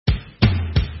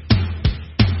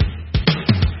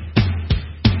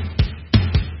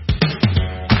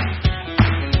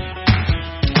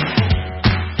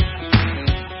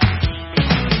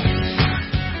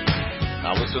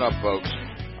folks.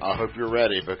 I hope you're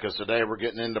ready because today we're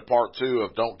getting into part 2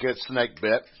 of Don't Get Snake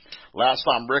Bit. Last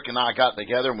time Rick and I got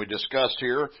together and we discussed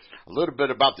here a little bit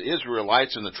about the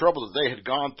Israelites and the trouble that they had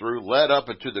gone through led up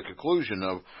into the conclusion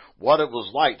of what it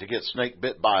was like to get snake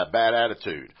bit by a bad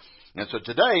attitude. And so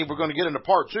today we're going to get into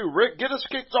part 2. Rick, get us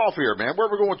kicked off here, man. Where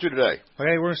are we going to today?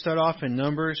 Okay, we're going to start off in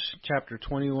Numbers chapter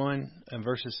 21 and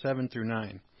verses 7 through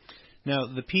 9. Now,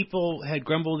 the people had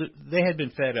grumbled, they had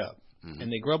been fed up. Mm-hmm.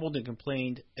 And they grumbled and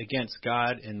complained against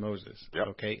God and Moses. Yep.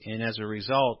 Okay, and as a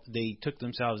result, they took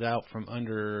themselves out from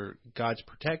under God's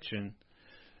protection,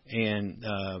 and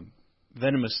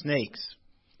venomous snakes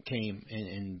came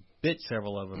and bit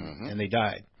several of them, mm-hmm. and they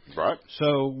died. Right.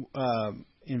 So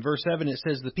in verse 7 it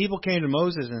says, "The people came to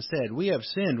Moses and said, 'We have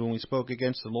sinned when we spoke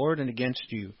against the Lord and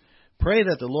against you. Pray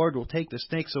that the Lord will take the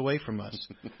snakes away from us.'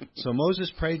 So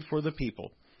Moses prayed for the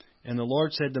people. And the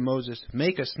Lord said to Moses,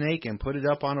 'Make a snake and put it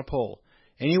up on a pole.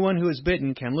 Anyone who is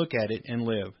bitten can look at it and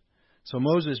live.' So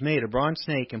Moses made a bronze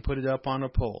snake and put it up on a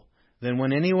pole. Then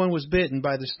when anyone was bitten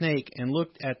by the snake and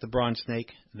looked at the bronze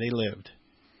snake, they lived."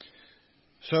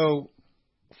 So,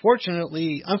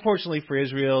 unfortunately for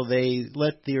Israel, they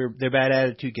let their bad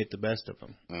attitude get the best of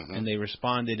them. Mm-hmm. And they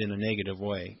responded in a negative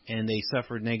way. And they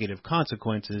suffered negative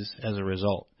consequences as a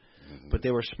result. Mm-hmm. But they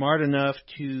were smart enough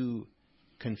to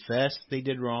confess they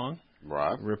did wrong,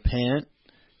 right? Repent.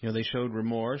 They showed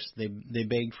remorse. They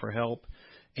begged for help,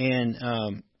 and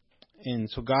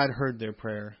so God heard their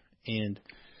prayer. And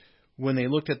when they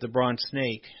looked at the bronze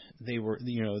snake, they were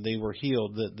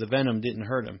healed. The venom didn't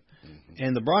hurt them. Mm-hmm.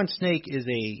 And the bronze snake is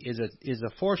a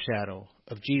foreshadow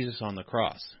of Jesus on the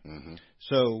cross. Mm-hmm.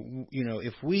 So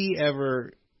if we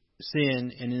ever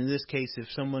sin, and in this case, if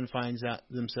someone finds out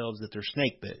themselves that they're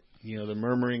snake bit, they're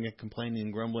murmuring and complaining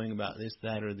and grumbling about this,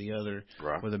 that, or the other,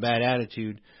 right, with a bad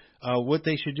attitude, what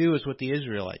they should do is what the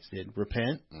Israelites did.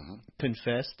 Repent, mm-hmm.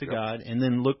 confess to yep. God, and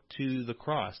then look to the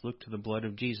cross, look to the blood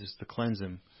of Jesus to cleanse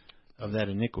them of that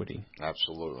iniquity.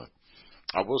 Absolutely.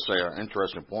 I will say an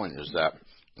interesting point is that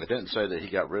it didn't say that he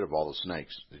got rid of all the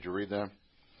snakes. Did you read that?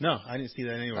 No, I didn't see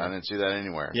that anywhere. I didn't see that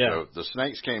anywhere. Yeah. So the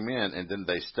snakes came in, and then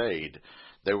they stayed.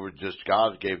 They were just,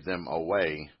 God gave them a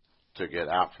way to get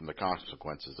out from the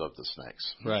consequences of the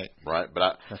snakes. Right. Right?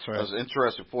 But that's right. That's an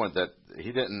interesting point that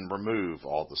he didn't remove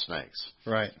all the snakes.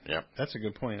 Right. Yep. That's a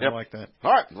good point. Yep. I like that.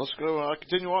 All right. Let's go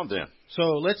continue on then. So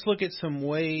let's look at some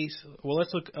ways. Well,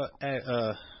 let's look at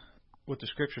what the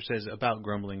Scripture says about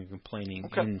grumbling and complaining.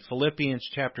 Okay. In Philippians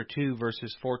chapter 2,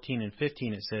 verses 14 and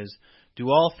 15, it says, "Do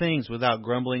all things without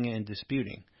grumbling and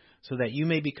disputing, so that you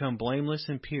may become blameless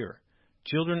and pure,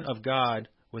 children of God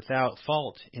without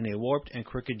fault in a warped and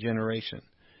crooked generation.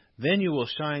 Then you will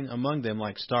shine among them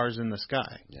like stars in the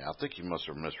sky." Yeah, I think you must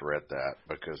have misread that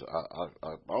because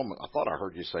I thought I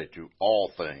heard you say do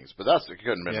all things, but it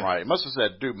couldn't have been right. It must have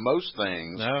said do most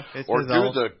things, no, or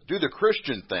do the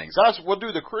Christian things. We'll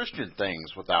do the Christian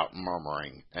things without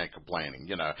murmuring and complaining.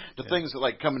 The things that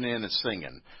like coming in and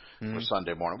singing. Mm-hmm. For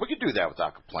Sunday morning, we could do that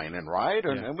without complaining, right?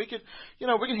 Yeah. And we could,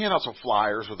 we can hand out some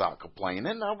flyers without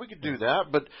complaining. No, we could do that,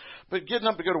 but getting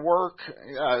up to go to work,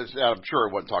 I'm sure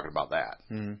it wasn't talking about that.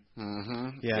 Mm-hmm. Mm-hmm.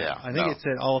 Yeah, I think it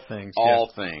said all things.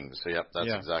 All things. Yep,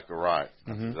 that's exactly right.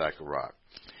 That's mm-hmm. exactly right.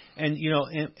 And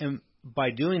and by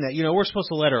doing that, we're supposed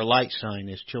to let our light shine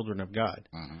as children of God.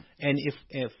 Mm-hmm. And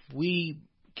if we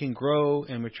can grow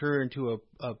and mature into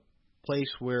a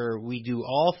place where we do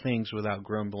all things without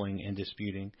grumbling and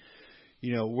disputing,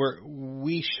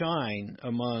 we shine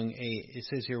among it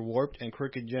says here, warped and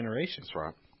crooked generations. That's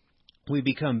right. We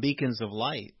become beacons of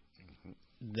light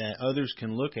mm-hmm. that others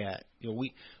can look at.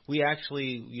 We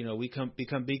actually,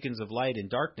 become beacons of light in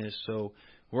darkness, so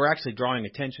we're actually drawing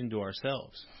attention to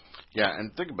ourselves. Yeah,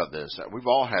 and think about this. We've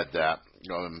all had that.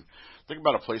 Think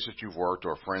about a place that you've worked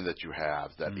or a friend that you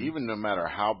have that mm-hmm. even no matter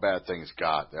how bad things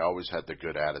got, they always had the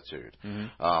good attitude.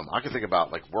 Mm-hmm. I can think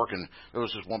about like working. There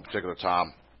was this one particular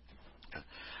time.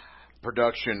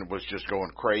 Production was just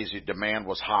going crazy. Demand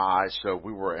was high, so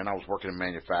and I was working in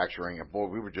manufacturing, and boy,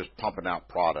 we were just pumping out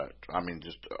product. I mean,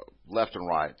 just left and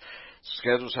right.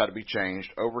 Schedules had to be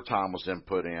changed. Overtime was then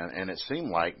put in, and it seemed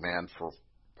like, man, for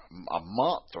a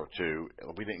month or two,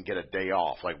 we didn't get a day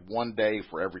off, like one day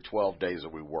for every 12 days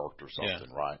that we worked or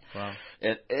something, right? Wow.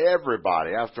 And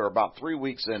everybody, after about 3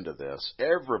 weeks into this,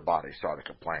 everybody started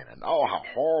complaining, how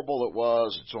horrible it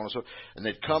was, and so on and so forth. And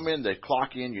they'd come in, they'd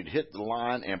clock in, you'd hit the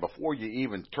line, and before you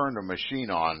even turn the machine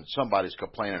on, somebody's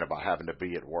complaining about having to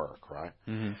be at work, right?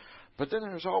 Mm-hmm. But then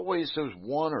there's always those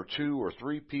 1 or 2 or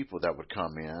 3 people that would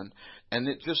come in, and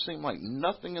it just seemed like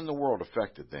nothing in the world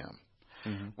affected them.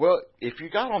 Mm-hmm. Well, if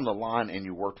you got on the line and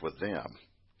you worked with them,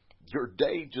 your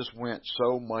day just went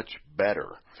so much better.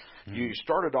 You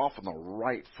started off on the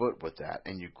right foot with that,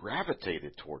 and you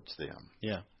gravitated towards them.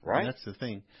 Yeah. Right? And that's the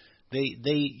thing. They,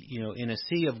 in a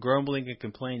sea of grumbling and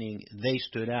complaining, they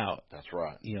stood out. That's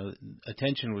right.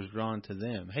 Attention was drawn to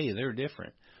them. Hey, they're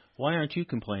different. Why aren't you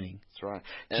complaining? That's right.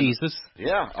 And, Jesus.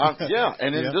 Yeah,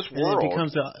 and in this world, and it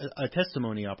becomes a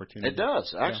testimony opportunity. It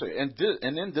does, actually. Yeah.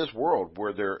 And in this world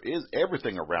where there is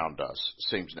everything around us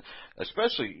seems,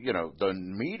 especially, the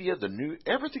media, the news,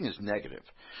 everything is negative.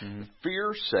 Mm-hmm.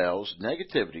 Fear sells,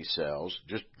 negativity sells,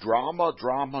 just drama.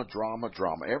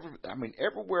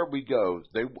 Everywhere we go,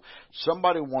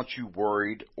 somebody wants you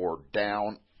worried or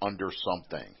down under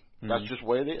something. That's just the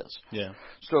way it is. Yeah.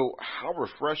 So how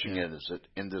refreshing is it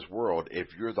in this world if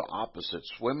you're the opposite,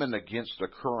 swimming against the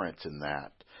current in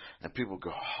that, and people go,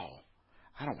 oh,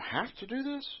 I don't have to do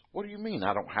this? What do you mean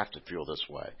I don't have to feel this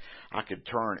way? I could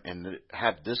turn and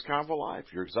have this kind of a life.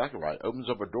 You're exactly right. It opens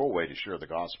up a doorway to share the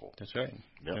gospel. That's right.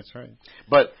 Yep. That's right.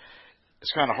 But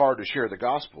it's kind of hard to share the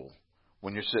gospel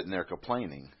when you're sitting there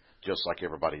complaining just like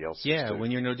everybody else is. Yeah,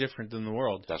 when you're no different than the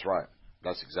world. That's right.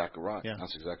 That's exactly right. Yeah.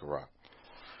 That's exactly right.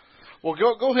 Well,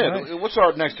 go ahead. Right. What's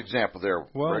our next example there?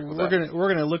 Well, Rick, we're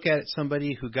gonna look at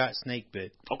somebody who got snake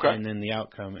bit. Okay. And then the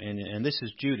outcome, and this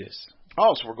is Judas.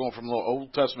 Oh, so we're going from a little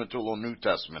Old Testament to a little New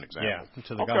Testament example. Yeah,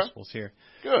 to the Gospels here.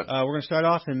 Good. We're going to start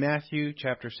off in Matthew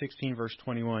chapter 16, verse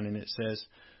 21, and it says,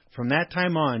 "From that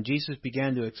time on, Jesus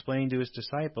began to explain to his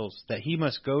disciples that he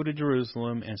must go to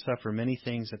Jerusalem and suffer many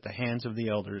things at the hands of the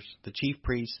elders, the chief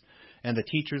priests, and the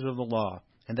teachers of the law,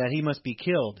 and that he must be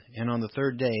killed, and on the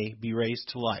third day be raised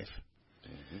to life."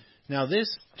 Mm-hmm. Now, this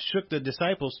shook the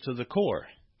disciples to the core.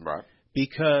 Right.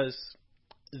 Because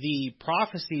the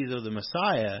prophecies of the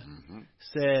Messiah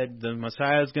said the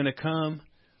Messiah is going to come,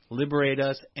 liberate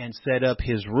us, and set up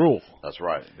his rule. That's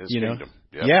right. His kingdom.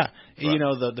 Yep. Yeah.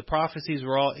 Right. The prophecies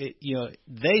were all,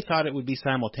 they thought it would be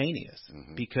simultaneous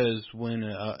because when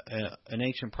an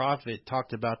ancient prophet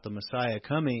talked about the Messiah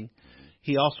coming,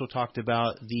 he also talked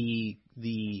about the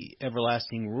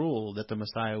everlasting rule that the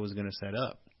Messiah was going to set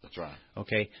up. That's right.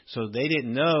 Okay, so they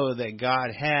didn't know that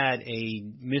God had a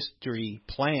mystery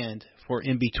planned for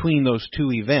in between those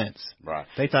two events. Right.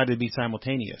 They thought it'd be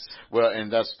simultaneous. Well,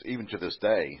 and that's even to this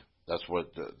day. That's what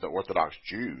the Orthodox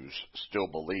Jews still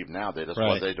believe now. That's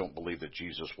why they don't believe that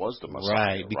Jesus was the Messiah.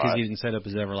 Right, because he didn't set up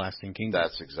his everlasting kingdom.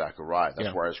 That's exactly right.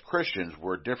 That's why as Christians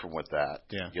we're different with that.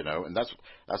 Yeah. And that's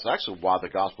actually why the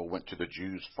gospel went to the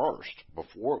Jews first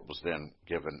before it was then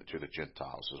given to the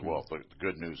Gentiles as well. The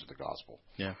good news of the gospel.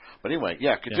 Yeah. But anyway,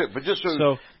 but just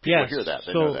so people hear that,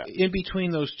 they know that. So in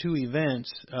between those two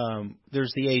events,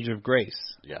 there's the age of grace.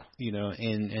 Yeah.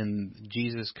 And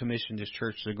Jesus commissioned his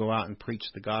church to go out and preach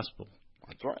the gospel.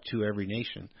 That's right. To every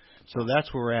nation. So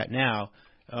that's where we're at now.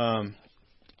 I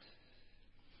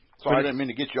didn't mean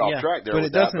to get you off track there. But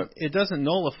it doesn't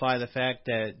nullify the fact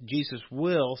that Jesus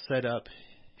will set up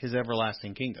his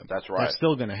everlasting kingdom. That's right. That's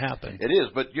still going to happen. It is,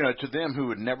 but to them who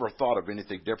had never thought of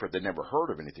anything different, they never heard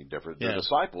of anything different. The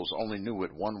disciples only knew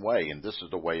it one way, and this is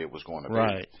the way it was going to be.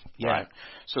 Right. Yeah. Right.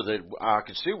 So that I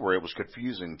could see where it was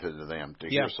confusing to them to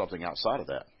hear something outside of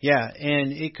that. Yeah,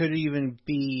 and it could even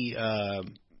be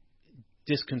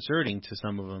disconcerting to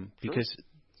some of them because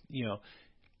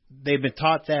they've been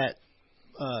taught that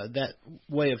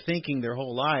way of thinking their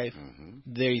whole life.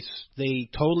 They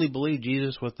totally believed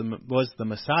Jesus was the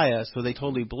Messiah, so they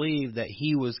totally believed that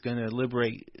he was going to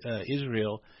liberate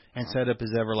Israel and set up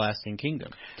his everlasting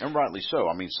kingdom. And rightly so.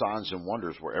 I mean, signs and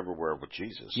wonders were everywhere with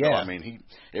Jesus. So, I mean,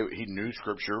 he knew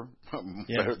Scripture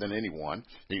better than anyone.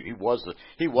 He was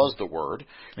the Word.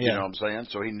 You know what I'm saying?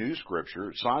 So he knew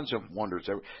Scripture, signs and wonders.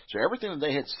 So everything that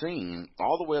they had seen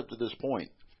all the way up to this point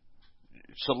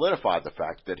solidified the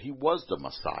fact that he was the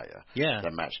Messiah.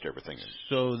 That matched everything.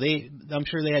 So I'm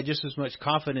sure they had just as much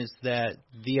confidence that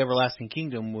the everlasting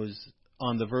kingdom was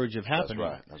on the verge of happening.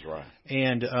 That's right.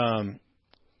 And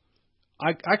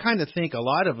I kind of think a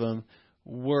lot of them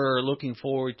were looking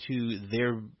forward to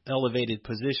their elevated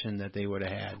position that they would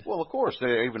have had. Well, of course,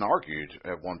 they even argued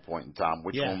at one point in time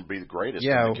which one would be the greatest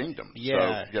in the kingdom.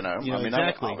 Yeah. So, I mean,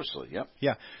 exactly. Obviously,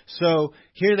 Yeah. So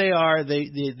here they are.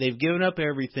 They've given up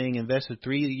everything, invested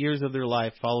 3 years of their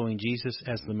life following Jesus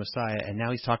as the Messiah, and now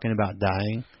he's talking about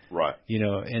dying. Right.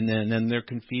 And then they're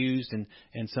confused, and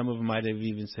some of them might have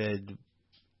even said,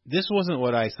 this wasn't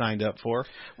what I signed up for.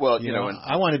 Well,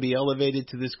 I want to be elevated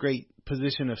to this great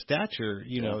position of stature,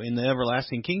 in the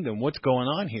everlasting kingdom. What's going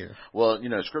on here? Well,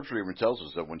 Scripture even tells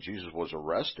us that when Jesus was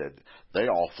arrested, they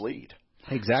all fled.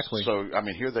 Exactly. So, I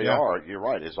mean, here they are. You're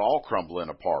right. It's all crumbling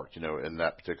apart, in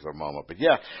that particular moment. But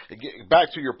yeah,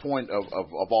 back to your point of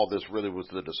all this really was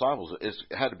the disciples. It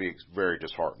had to be very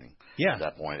disheartening at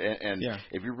that point. And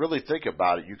if you really think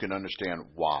about it, you can understand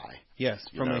why. Yes,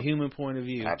 from a human point of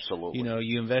view. Absolutely.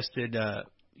 You invested,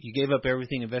 you gave up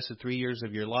everything, invested 3 years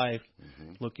of your life,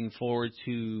 looking forward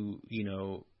to,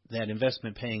 that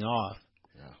investment paying off.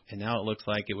 Yeah. And now it looks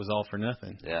like it was all for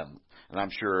nothing. Yeah. And I'm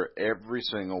sure every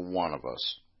single one of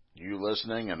us, you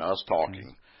listening and us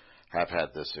talking, have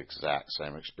had this exact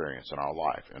same experience in our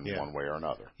life in one way or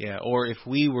another. Yeah, or if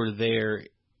we were there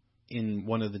in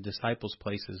one of the disciples'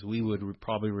 places, we would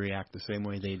probably react the same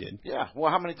way they did. Yeah.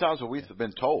 Well, how many times have we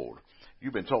been told?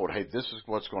 You've been told, hey, this is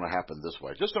what's going to happen this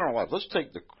way. Just in our life. Let's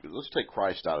take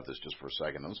Christ out of this just for a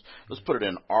second. Let's put it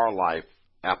in our life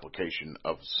application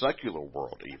of secular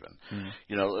world even.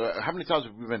 How many times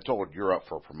have we been told you're up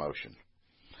for a promotion?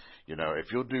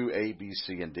 If you'll do A, B,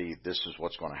 C, and D, this is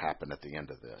what's going to happen at the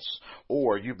end of this.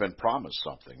 Or you've been promised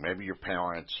something, maybe your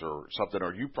parents or something,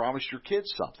 or you promised your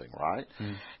kids something, right?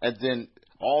 And then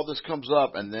all this comes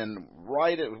up, and then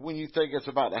when you think it's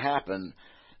about to happen,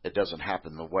 it doesn't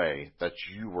happen the way that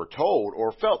you were told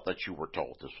or felt that you were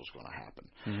told this was going to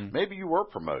happen. Maybe you were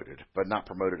promoted, but not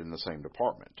promoted in the same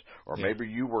department. Or maybe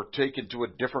you were taken to a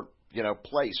different,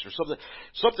 place or something.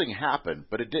 Something happened,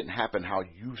 but it didn't happen how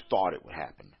you thought it would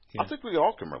happen. I think we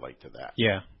all can relate to that.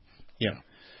 Yeah.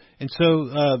 And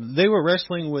so they were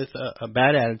wrestling with a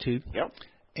bad attitude. Yep.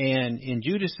 And in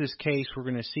Judas's case, we're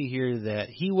going to see here that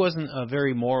he wasn't a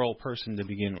very moral person to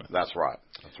begin with. That's right.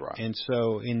 And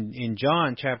so in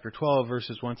John chapter 12,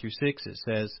 verses 1 through 6, it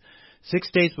says,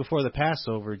 6 days before the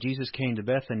Passover, Jesus came to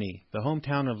Bethany, the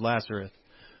hometown of Lazarus,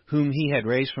 whom he had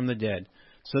raised from the dead.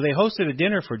 So they hosted a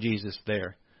dinner for Jesus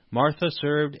there. Martha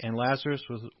served, and Lazarus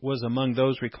was among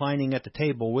those reclining at the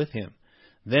table with him.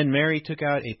 Then Mary took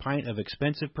out a pint of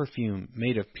expensive perfume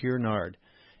made of pure nard,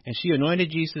 and she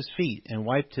anointed Jesus' feet and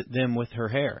wiped them with her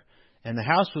hair. And the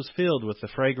house was filled with the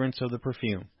fragrance of the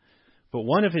perfume. But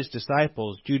one of his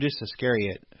disciples, Judas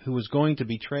Iscariot, who was going to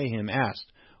betray him, asked,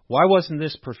 "Why wasn't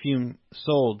this perfume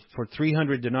sold for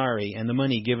 300 denarii and the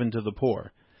money given to the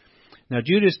poor?" Now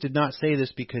Judas did not say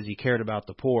this because he cared about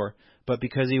the poor, but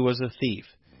because he was a thief.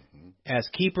 As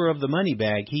keeper of the money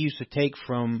bag, he used to take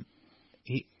from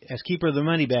it.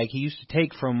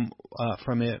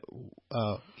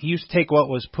 He used to take what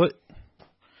was put.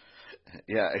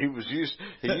 Yeah, he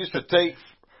used to take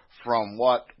from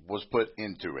what was put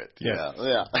into it. Yeah.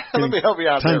 Let me help you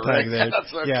out there, Rick.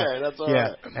 That's okay. That's all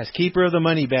right. As keeper of the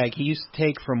money bag, he used to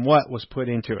take from what was put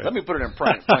into it. Let me put it in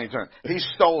plain terms. He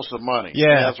stole some money.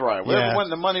 Yeah, that's right. Whatever went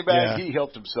in the money bag, he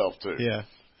helped himself too. Yeah.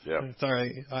 Yeah.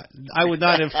 Sorry, I would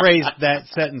not have phrased that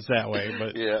sentence that way,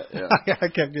 but I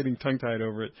kept getting tongue-tied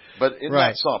over it. But isn't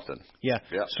that something? Yeah.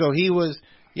 So he was,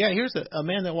 here's a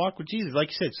man that walked with Jesus, like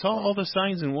you said, saw all the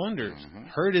signs and wonders,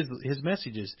 heard his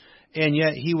messages, and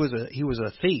yet he was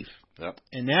a thief. Yep.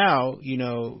 And now,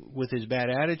 with his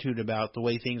bad attitude about the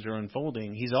way things are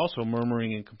unfolding, he's also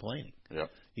murmuring and complaining.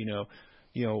 Yep.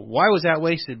 Why was that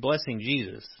wasted blessing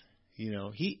Jesus?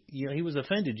 He was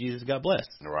offended. Jesus got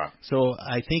blessed. Right. So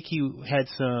I think he had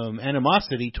some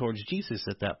animosity towards Jesus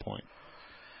at that point.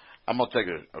 I'm going to take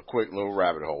a quick little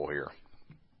rabbit hole here.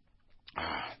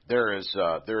 There is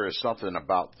something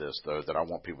about this, though, that I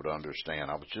want people to understand.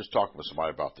 I was just talking with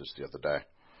somebody about this the other day.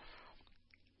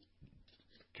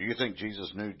 Do you think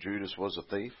Jesus knew Judas was a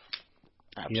thief?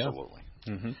 Absolutely.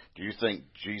 Yeah. Mm-hmm. Do you think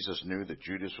Jesus knew that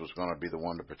Judas was going to be the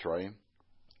one to betray him?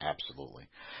 Absolutely.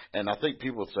 And I think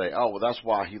people would say, oh, well, that's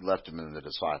why he left him in the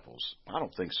disciples. I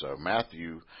don't think so.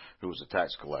 Matthew, who was a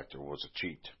tax collector, was a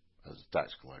cheat as a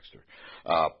tax collector.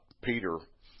 Peter,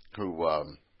 who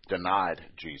denied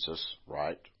Jesus,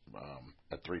 right,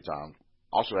 at 3 times,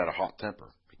 also had a hot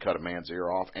temper. He cut a man's ear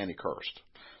off and he cursed.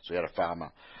 So he had a foul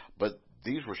mouth. But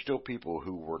these were still people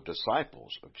who were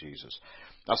disciples of Jesus.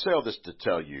 I say all this to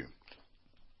tell you,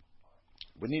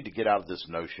 we need to get out of this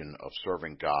notion of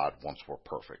serving God once we're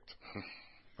perfect.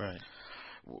 Right.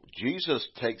 Jesus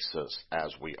takes us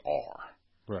as we are.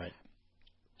 Right.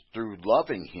 Through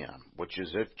loving him, which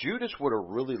is if Judas would have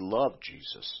really loved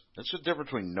Jesus, that's the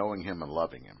difference between knowing him and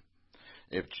loving him.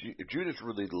 If Judas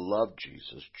really loved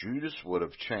Jesus, Judas would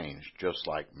have changed just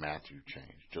like Matthew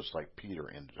changed, just like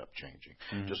Peter ended up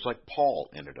changing, just like Paul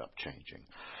ended up changing.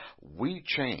 We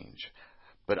change.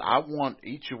 But I want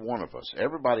each and one of us,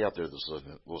 everybody out there that's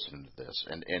listening to this,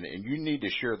 and you need to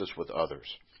share this with others,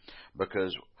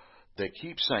 because they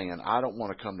keep saying, I don't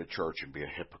want to come to church and be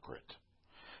a hypocrite.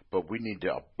 But we need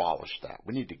to abolish that.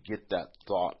 We need to get that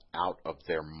thought out of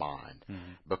their mind,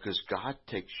 because God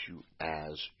takes you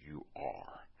as you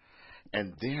are.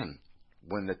 And then,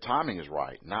 when the timing is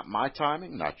right, not my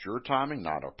timing, not your timing,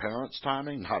 not our parents'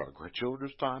 timing, not our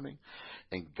children's timing,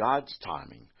 in God's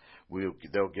timing,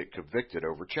 they'll get convicted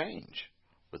over change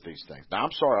with these things. Now,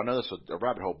 I'm sorry, I know that's a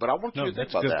rabbit hole, but I want you to think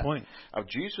about that. That's a good point.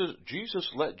 Jesus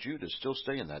let Judas still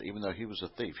stay in that, even though he was a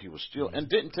thief. He was still, and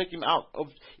didn't take him out of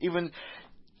even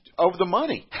of the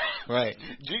money. Right.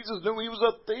 Jesus knew he was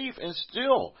a thief and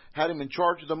still had him in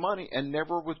charge of the money and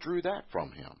never withdrew that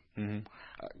from him. Mm-hmm.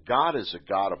 God is a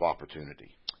God of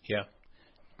opportunity. Yeah.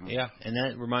 Yeah, and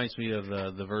that reminds me of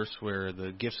the verse where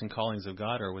the gifts and callings of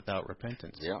God are without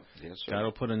repentance. Yeah, yes, sir. God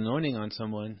will put an anointing on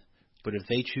someone, but if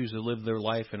they choose to live their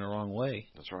life in a wrong way,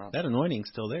 that's right. That anointing's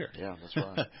still there. Yeah, that's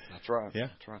right. That's right. Yeah.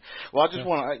 That's right. Well, I just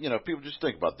want to, people just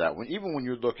think about that. Even when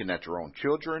you're looking at your own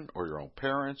children or your own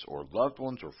parents or loved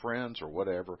ones or friends or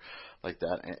whatever like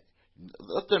that,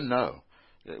 let them know.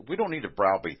 We don't need to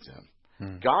browbeat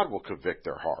them. God will convict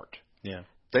their heart. Yeah.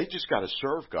 They just got to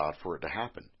serve God for it to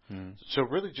happen. So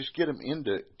really, just get them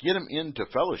into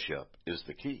fellowship is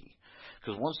the key.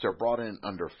 Because once they're brought in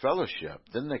under fellowship,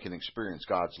 then they can experience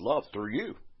God's love through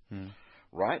you,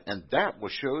 right? And that will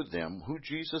show them who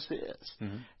Jesus is,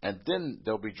 and then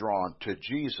they'll be drawn to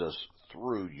Jesus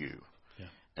through you,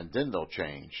 and then they'll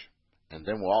change, and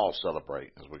then we'll all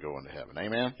celebrate as we go into heaven.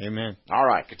 Amen. Amen. All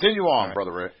right, continue on,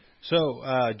 Brother Rick.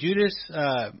 So Judas,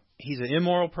 he's an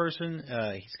immoral person.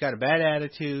 He's got a bad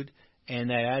attitude. And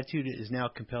that attitude is now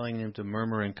compelling him to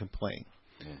murmur and complain.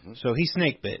 So he's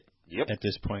snake bit at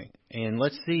this point. And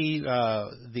let's see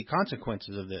the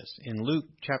consequences of this. In Luke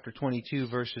chapter 22,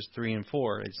 verses 3 and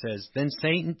 4, it says, Then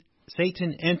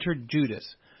Satan entered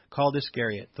Judas, called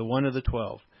Iscariot, the one of the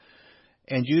 12.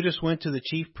 And Judas went to the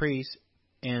chief priests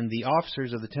and the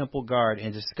officers of the temple guard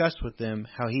and discussed with them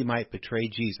how he might betray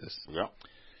Jesus. Yeah.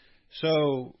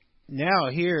 So now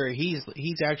here he's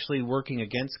actually working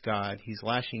against God. He's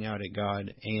lashing out at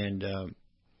God, and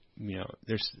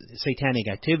there's satanic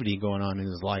activity going on in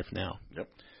his life now. Yep.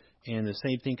 And the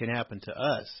same thing can happen to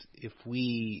us if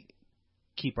we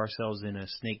keep ourselves in a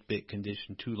snake bit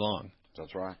condition too long.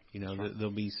 That's right.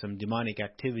 There'll be some demonic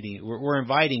activity. We're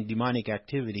inviting demonic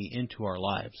activity into our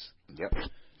lives. Yep.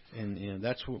 And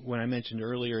that's when I mentioned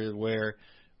earlier where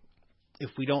if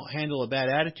we don't handle a bad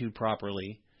attitude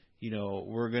properly,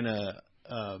 we're going to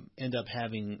end up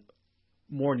having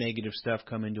more negative stuff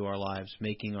come into our lives,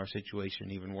 making our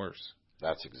situation even worse.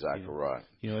 That's exactly right.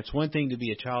 It's one thing to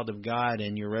be a child of God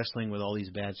and you're wrestling with all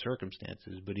these bad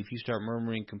circumstances, but if you start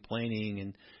murmuring,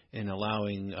 complaining, and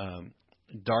allowing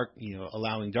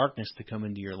allowing darkness to come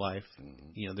into your life,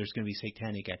 there's going to be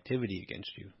satanic activity against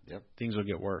you. Yep. Things will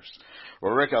get worse.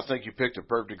 Well, Rick, I think you picked a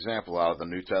perfect example out of the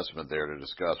New Testament there to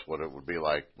discuss what it would be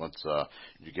like once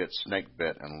you get snake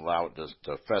bit and allow it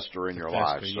to fester in your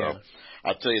life. So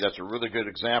I tell you, that's a really good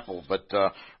example. But,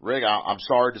 Rick, I'm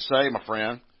sorry to say, my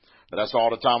friend, but that's all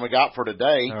the time we got for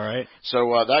today. All right.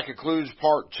 So that concludes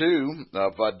part 2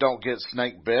 of Don't Get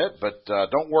Snake Bit. But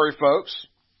don't worry, folks.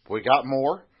 We got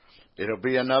more. It'll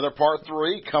be another part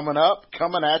 3 coming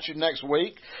at you next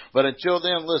week. But until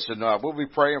then, listen, we'll be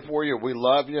praying for you. We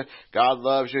love you. God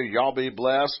loves you. Y'all be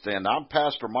blessed. And I'm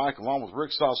Pastor Mike along with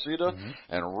Rick Salceda.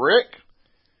 And Rick,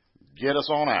 get us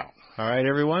on out. All right,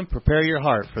 everyone, prepare your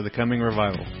heart for the coming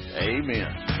revival.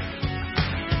 Amen.